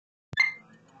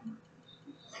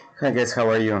Hi guys, how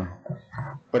are you?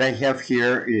 What I have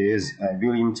here is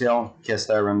William Tell cast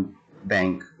iron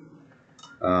bank.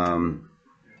 Um,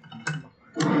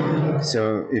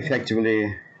 so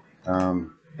effectively,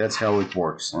 that's how it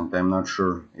works, and I'm not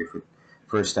sure if it.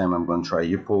 First time I'm going to try.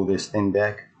 You pull this thing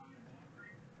back.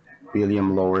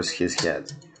 William lowers his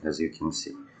head, as you can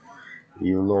see.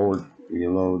 You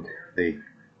load the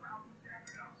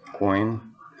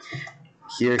coin.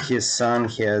 Here, his son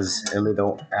has a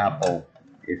little apple.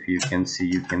 If you can see,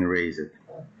 you can raise it.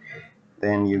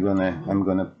 Then I'm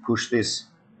gonna push this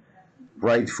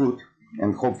right foot,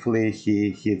 and hopefully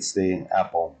he hits the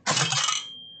apple.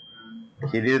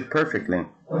 He did it perfectly.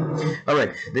 All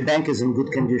right, the bank is in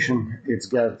good condition. It's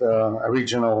got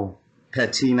original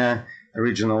patina,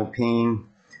 original paint,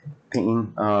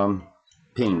 paint,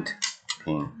 paint.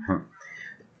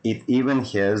 It even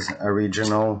has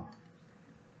original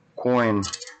coin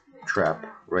trap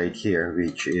right here,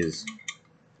 which is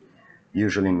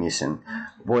usually missing.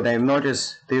 What I've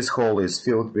noticed, this hole is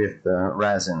filled with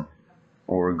resin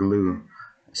or glue.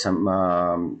 Some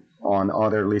on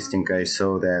other listing I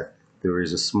saw that there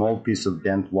is a small piece of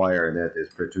bent wire that is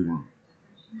protruding.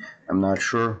 I'm not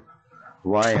sure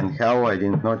why and how. I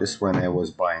didn't notice when I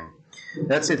was buying.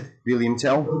 That's it. William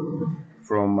Tell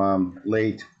from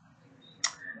late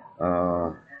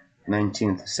uh,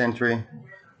 19th century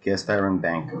cast iron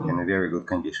bank in a very good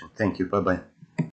condition. Thank you. Bye bye.